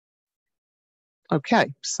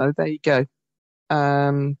 Okay, so there you go.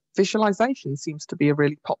 Visualization seems to be a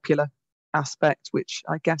really popular aspect, which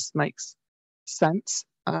I guess makes sense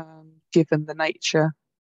given the nature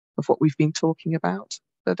of what we've been talking about,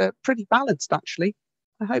 but pretty balanced actually.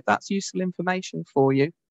 I hope that's useful information for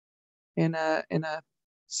you in a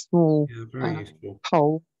small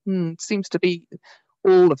poll. Seems to be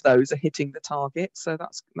all of those are hitting the target, so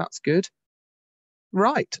that's good.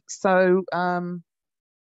 Right, so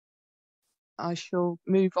I shall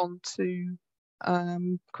move on to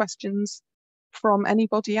questions from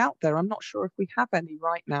anybody out there. I'm not sure if we have any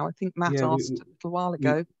right now. I think Matt asked a little while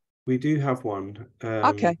ago. We do have one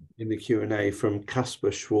okay. in the Q&A from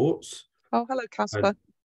Casper Schwartz. Oh, hello, Casper.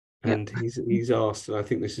 And he's asked, and I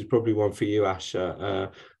think this is probably one for you,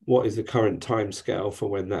 Ascha, what is the current timescale for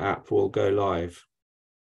when the app will go live?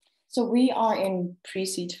 So we are in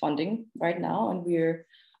pre-seed funding right now, and we're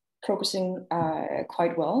progressing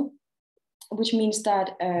quite well, which means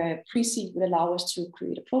that pre-seed will allow us to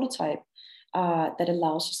create a prototype that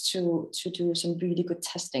allows us to do some really good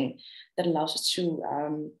testing, that allows us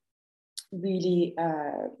to really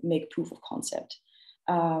make proof of concept.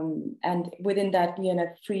 And within that, we are in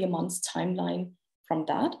a 3 months timeline from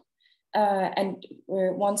that. And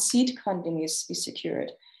once seed funding is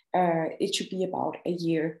secured, it should be about a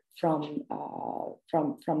year from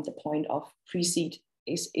the point of pre-seed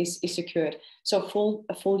is secured. So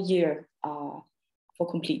a full year for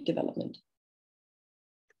complete development.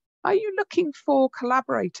 Are you looking for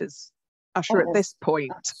collaborators, Ascha, at this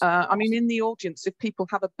point? I mean, in the audience, if people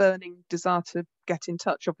have a burning desire to get in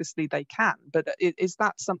touch, obviously they can, but is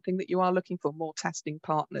that something that you are looking for, more testing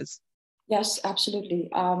partners? Yes, absolutely.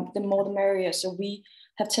 The more the merrier. So we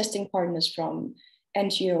have testing partners from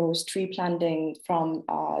NGOs, tree planting, from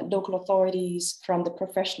local authorities, from the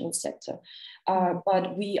professional sector.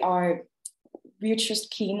 But we're just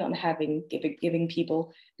keen on giving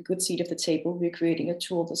people a good seat at the table. We're creating a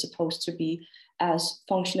tool that's supposed to be as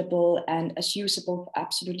functionable and as usable for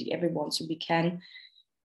absolutely everyone. So we can,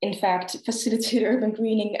 in fact, facilitate urban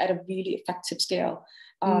greening at a really effective scale.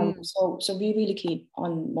 So we're really keen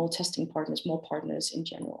on more testing partners, more partners in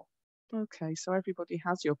general. Okay, so everybody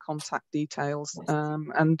has your contact details,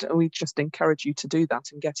 and we just encourage you to do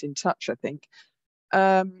that and get in touch, I think.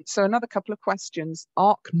 So another couple of questions.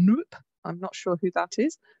 ArcNoop, I'm not sure who that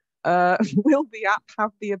is. Will the app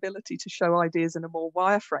have the ability to show ideas in a more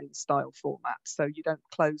wireframe style format, so you don't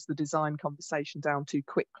close the design conversation down too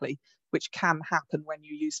quickly, which can happen when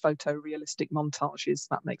you use photorealistic montages?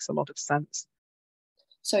 That makes a lot of sense.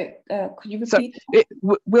 So could you repeat?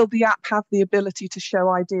 So will the app have the ability to show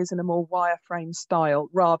ideas in a more wireframe style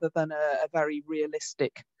rather than a very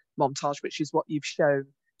realistic montage, which is what you've shown?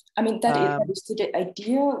 I mean, that is the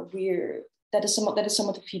idea. That is some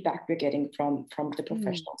of the feedback we're getting from the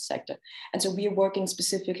professional sector. And so we are working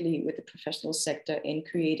specifically with the professional sector in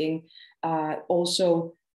creating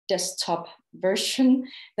also desktop version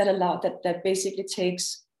that basically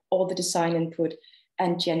takes all the design input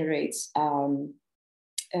and generates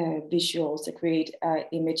visuals that create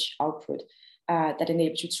image output that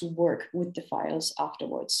enables you to work with the files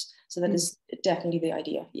afterwards. So that is definitely the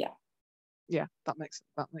idea. Yeah, that makes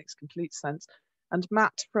complete sense. And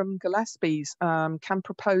Matt from Gillespie's, can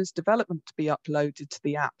proposed development be uploaded to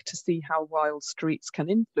the app to see how wild streets can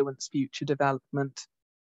influence future development?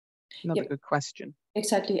 Another good question.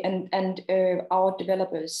 Exactly, and our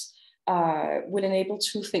developers will enable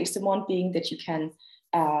two things. The one being that you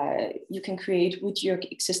can create with your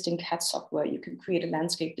existing CAD software, you can create a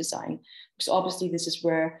landscape design, because obviously this is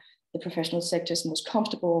where the professional sector is most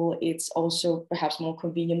comfortable. It's also perhaps more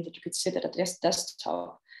convenient that you could sit at a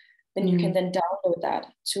desktop. Then you can then download that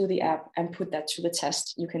to the app and put that to the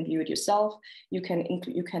test. You can view it yourself. You can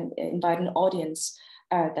invite an audience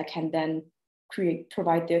that can then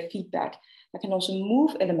provide their feedback. That can also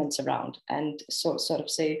move elements around and sort of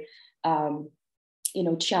say,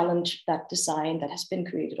 challenge that design that has been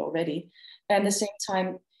created already. And at the same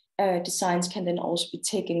time, designs can then also be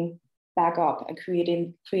taken back up and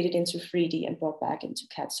created into 3D and brought back into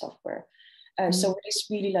CAD software. So it is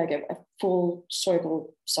really like a full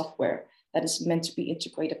circle software that is meant to be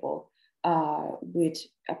integratable with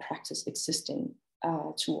a practice existing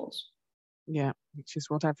tools. Yeah, which is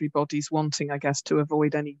what everybody's wanting, I guess, to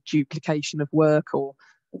avoid any duplication of work or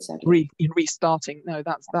restarting. No,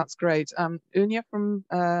 that's great. Unya from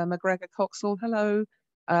McGregor Coxall, hello.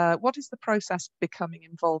 What is the process becoming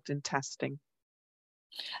involved in testing?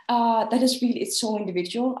 That is really, it's so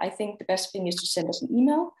individual. I think the best thing is to send us an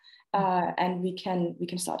email and we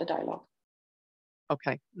can start a dialogue.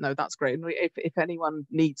 Okay, no, that's great. And if anyone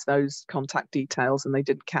needs those contact details and they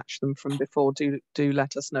didn't catch them from before, do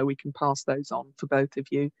let us know. We can pass those on for both of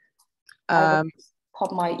you. I will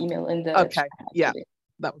pop my email in the okay, yeah,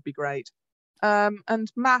 that would be great. And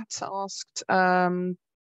Matt asked,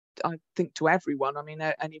 I think to everyone, I mean,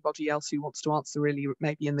 anybody else who wants to answer really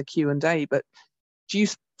maybe in the Q&A, but do you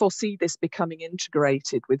foresee this becoming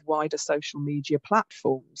integrated with wider social media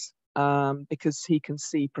platforms? Because he can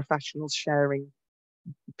see professionals sharing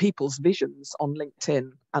people's visions on LinkedIn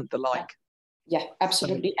and the like. Yeah,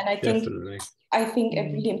 absolutely. And I think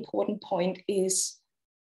a really important point is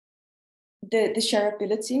the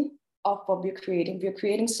shareability of what we're creating. We're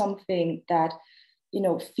creating something that, you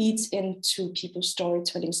know, feeds into people's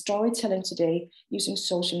storytelling. Storytelling today using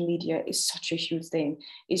social media is such a huge thing.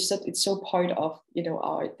 It's so part of, you know,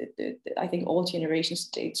 I think all generations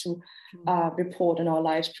today to report on our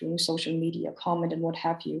lives through social media, comment and what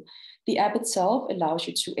have you. The app itself allows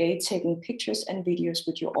you to taking pictures and videos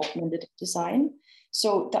with your augmented design.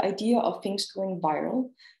 So the idea of things going viral,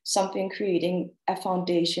 something creating a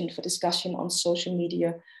foundation for discussion on social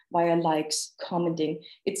media via likes, commenting,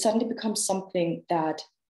 it suddenly becomes something that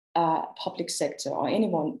public sector or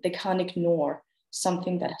anyone, they can't ignore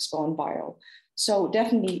something that has gone viral. So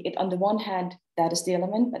definitely, on the one hand, that is the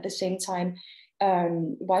element. At the same time,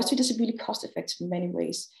 Wise Street is really cost effective in many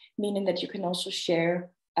ways, meaning that you can also share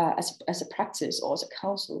as a practice or as a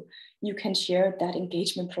council, you can share that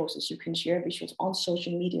engagement process, you can share visuals on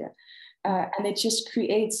social media. And it just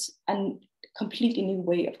creates a completely new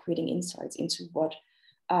way of creating insights into what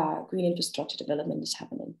green infrastructure development is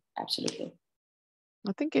happening. Absolutely.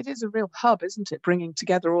 I think it is a real hub, isn't it? Bringing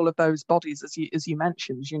together all of those bodies, as you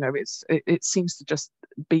mentioned, you know, it seems to just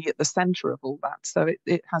be at the center of all that. So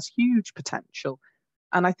it has huge potential.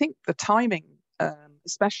 And I think the timing,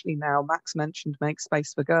 especially now, Max mentioned Make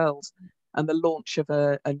Space for Girls and the launch of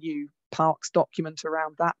a new parks document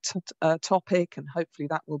around that topic. And hopefully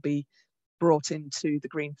that will be brought into the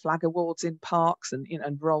Green Flag Awards in parks and, you know,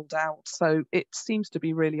 and rolled out. So it seems to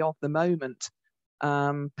be really of the moment.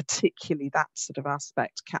 Particularly that sort of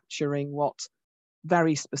aspect, capturing what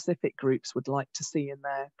very specific groups would like to see in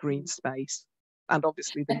their green space, and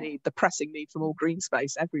obviously the pressing need for more green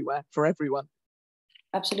space everywhere for everyone.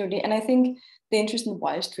 Absolutely, and I think the interest in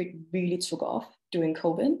Wise Street really took off during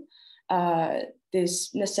COVID.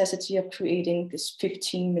 This necessity of creating this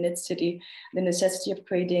 15-minute city, the necessity of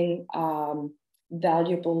creating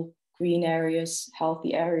valuable green areas,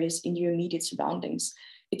 healthy areas in your immediate surroundings.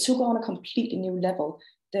 It took on a completely new level.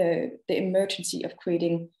 The emergency of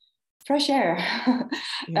creating fresh air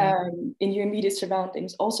in your immediate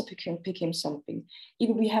surroundings also became something.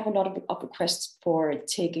 Even we have a lot of requests for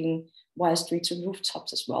taking Wise Street to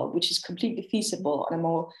rooftops as well, which is completely feasible on a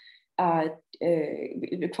more.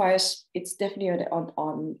 It requires. It's definitely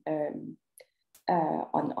on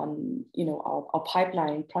you know our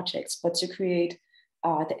pipeline projects, but to create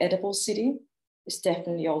the edible city is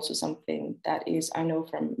definitely also something that is, I know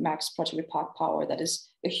from Mac's project with Park Power, that is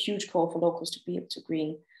a huge call for locals to be able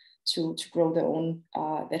to grow their own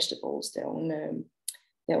vegetables, their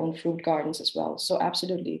own fruit gardens as well. So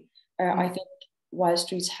absolutely, I think Wild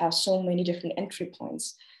Streets have so many different entry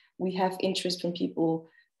points. We have interest from people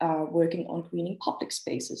working on greening public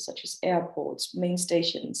spaces such as airports, main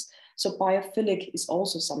stations. So biophilic is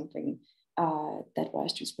also something that Wild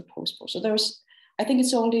Streets proposed for. So I think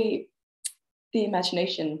it's only the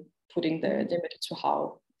imagination putting the limit to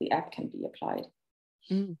how the app can be applied.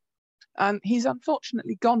 He's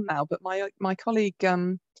unfortunately gone now, but my colleague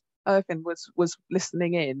Irvin was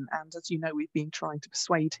listening in, and as you know, we've been trying to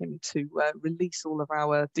persuade him to release all of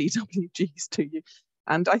our DWGs to you,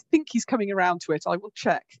 and I think he's coming around to it. I will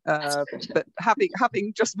check, but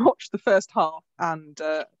having just watched the first half and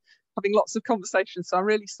having lots of conversations, so I'm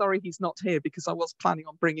really sorry he's not here because I was planning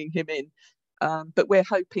on bringing him in. But we're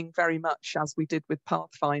hoping very much, as we did with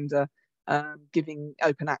Pathfinder, giving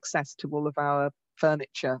open access to all of our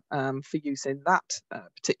furniture for use in that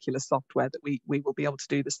particular software, that we will be able to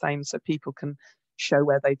do the same, so people can show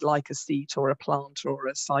where they'd like a seat or a plant or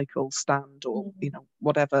a cycle stand or you know,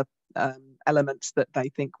 whatever elements that they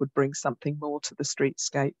think would bring something more to the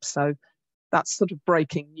streetscape. So that's sort of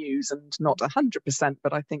breaking news, and not 100%,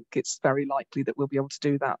 but I think it's very likely that we'll be able to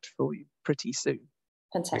do that for you pretty soon.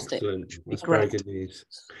 Fantastic. Excellent. That's very good news.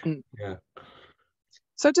 Yeah.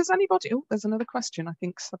 So does anybody, there's another question I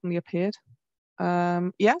think suddenly appeared.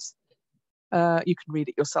 Yes, you can read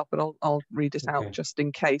it yourself, but I'll read it out just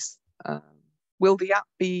in case. Will the app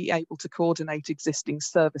be able to coordinate existing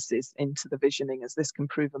services into the visioning, as this can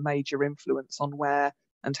prove a major influence on where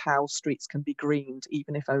and how streets can be greened,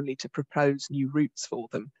 even if only to propose new routes for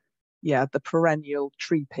them? Yeah, the perennial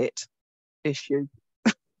tree pit issue.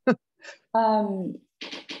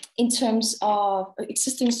 In terms of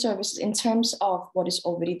existing services, in terms of what is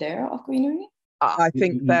already there of greenery? I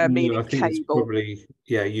think they're meaning I think cable. it's probably,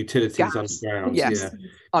 yeah, utilities gas. underground. Yes, Yeah,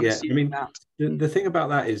 I'm yeah. assuming that. The thing about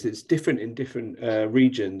that is it's different in different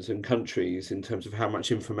regions and countries in terms of how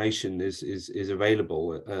much information is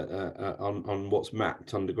available on what's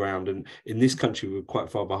mapped underground. And in this country, we're quite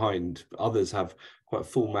far behind. Others have quite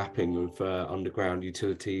full mapping of underground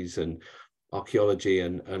utilities and archaeology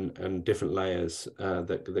and different layers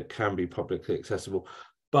that can be publicly accessible.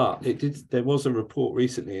 But there was a report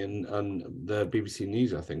recently on the BBC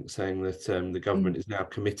News, I think, saying that the government is now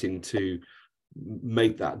committing to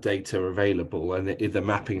make that data available, and the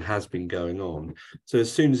mapping has been going on. So as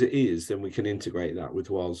soon as it is, then we can integrate that with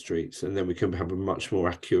Wild Streets, and then we can have a much more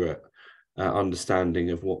accurate understanding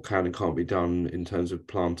of what can and can't be done in terms of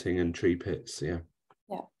planting and tree pits. Yeah.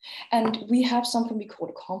 Yeah, and we have something we call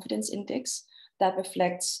a confidence index that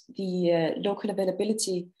reflects the local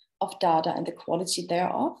availability of data and the quality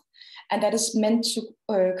thereof. And that is meant to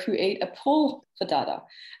create a pool for data.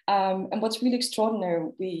 And what's really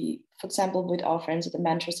extraordinary, for example, with our friends at the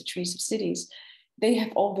Manchester Trees of Cities, they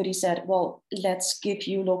have already said, well, let's give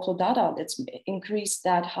you local data. Let's increase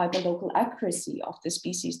that hyperlocal accuracy of the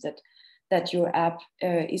species that your app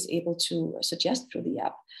is able to suggest through the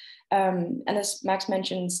app. And as Max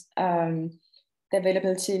mentions, the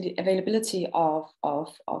availability of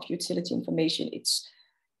utility information,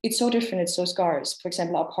 it's so different, it's so scarce. For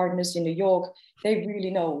example, our partners in New York, they really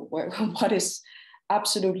know what is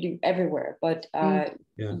absolutely everywhere, but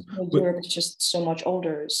Europe is just so much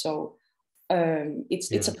older. So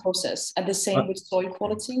it's a process. And the same with soil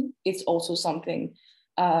quality, it's also something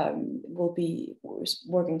we'll be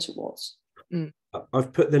working towards.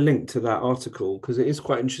 I've put the link to that article because it is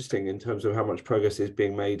quite interesting in terms of how much progress is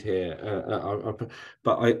being made here.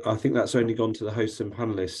 But I think that's only gone to the hosts and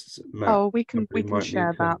panelists. Matt, oh, we can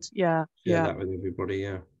share that. Yeah, share that with everybody.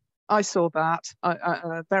 Yeah, I saw that.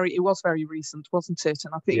 It was very recent, wasn't it?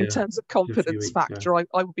 And I think in terms of confidence factor, I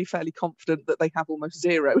would be fairly confident that they have almost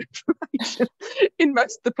zero information in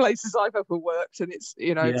most of the places I've ever worked, and it's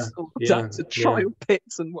it's all down to trial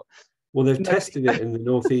pits and what. Well, they've tested it in the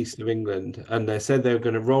northeast of England, and they said they were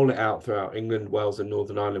going to roll it out throughout England, Wales, and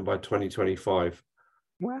Northern Ireland by 2025.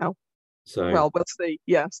 Wow. So, well, we'll see.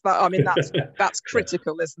 Yes, that's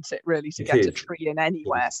critical, isn't it? Really, to get a tree in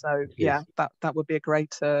anywhere. So yeah, that would be a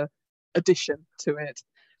great addition to it.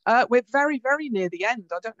 We're very, very near the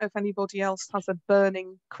end. I don't know if anybody else has a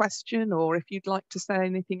burning question, or if you'd like to say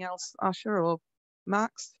anything else, Ascha or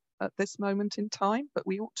Max, at this moment in time. But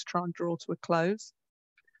we ought to try and draw to a close.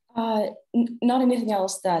 Not anything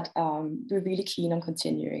else that we're really keen on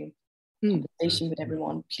continuing conversation with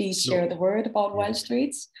everyone. Please share the word about Wild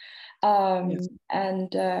Streets. And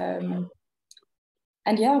yeah,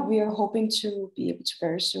 we are hoping to be able to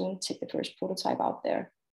very soon take the first prototype out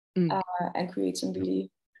there and create some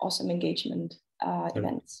really awesome engagement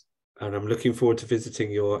events. And I'm looking forward to visiting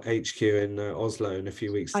your HQ in Oslo in a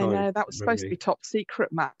few weeks' time. I know, that was supposed to be top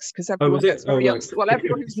secret, Max, because everyone gets very upset. Well,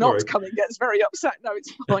 everyone who's not coming gets very upset. No,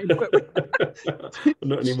 it's fine. But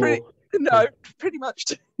not anymore. Pretty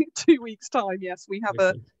much 2 weeks' time, yes. We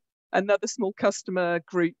have another small customer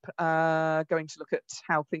group going to look at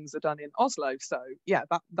how things are done in Oslo. So, yeah,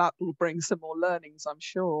 that will bring some more learnings, I'm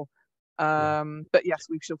sure. But yes,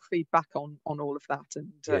 we shall feed back on all of that,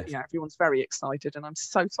 and everyone's very excited, and I'm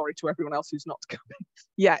so sorry to everyone else who's not coming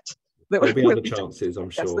yet. There'll be other chances,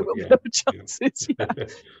 I'm sure. Yes, there will be other chances.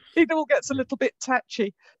 It all gets a little bit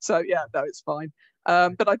touchy, so yeah, no, it's fine.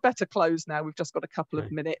 But I'd better close now. We've just got a couple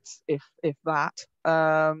of minutes, if that.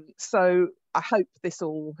 So I hope this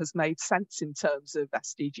all has made sense in terms of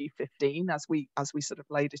SDG 15 as we sort of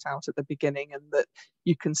laid it out at the beginning, and that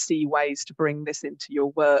you can see ways to bring this into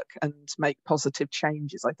your work and make positive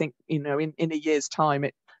changes. I think, in a year's time,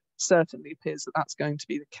 it certainly appears that that's going to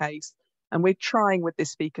be the case. And we're trying with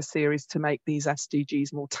this speaker series to make these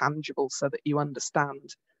SDGs more tangible so that you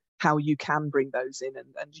understand how you can bring those in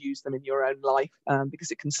and use them in your own life,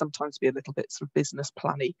 because it can sometimes be a little bit sort of business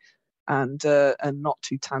planny and not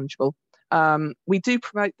too tangible. We do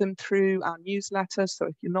promote them through our newsletter, so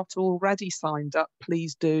if you're not already signed up,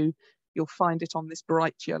 please do. You'll find it on this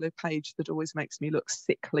bright yellow page that always makes me look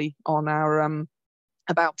sickly on our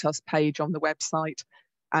About Us page on the website.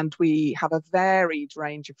 And we have a varied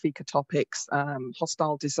range of Fika topics,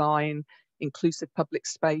 hostile design, inclusive public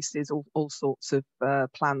spaces, all sorts of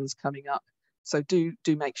plans coming up. So do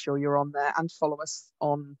make sure you're on there, and follow us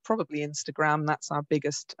on probably Instagram. That's our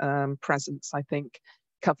biggest presence, I think,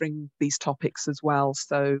 covering these topics as well.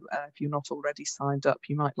 So if you're not already signed up,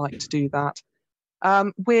 you might like to do that.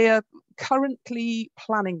 We're currently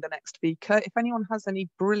planning the next Fika. If anyone has any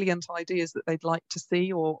brilliant ideas that they'd like to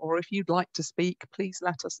see, or if you'd like to speak, please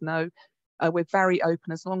let us know. We're very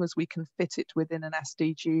open. As long as we can fit it within an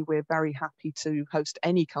SDG, we're very happy to host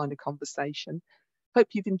any kind of conversation. Hope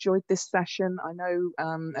you've enjoyed this session. I know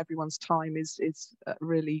everyone's time is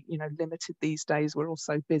really, you know, limited these days. We're all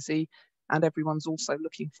so busy, and everyone's also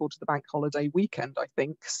looking forward to the bank holiday weekend, I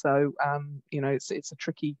think. So, you know, it's a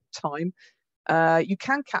tricky time. You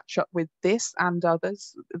can catch up with this and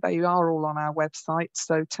others. They are all on our website,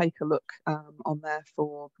 so take a look on there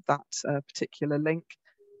for that particular link.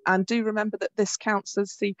 And do remember that this counts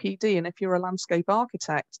as CPD, and if you're a landscape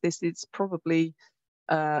architect, this is probably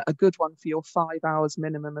a good one for your 5 hours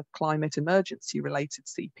minimum of climate emergency related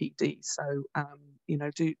CPD. So, you know,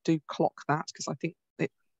 do clock that, because I think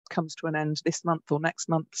it comes to an end this month or next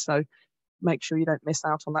month. So make sure you don't miss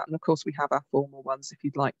out on that. And of course, we have our formal ones if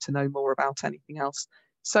you'd like to know more about anything else.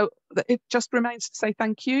 So it just remains to say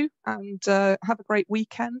thank you, and have a great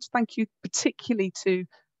weekend. Thank you particularly to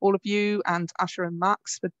all of you and Ascha and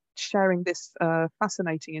Max for sharing this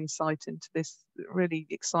fascinating insight into this really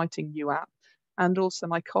exciting new app. And also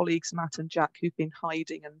my colleagues, Matt and Jack, who've been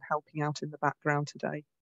hiding and helping out in the background today.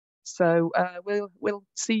 So we'll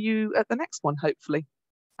see you at the next one, hopefully.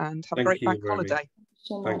 And have a great bank holiday.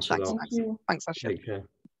 So Thanks much. a lot. Thanks, Ascha. Take care.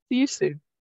 See you soon.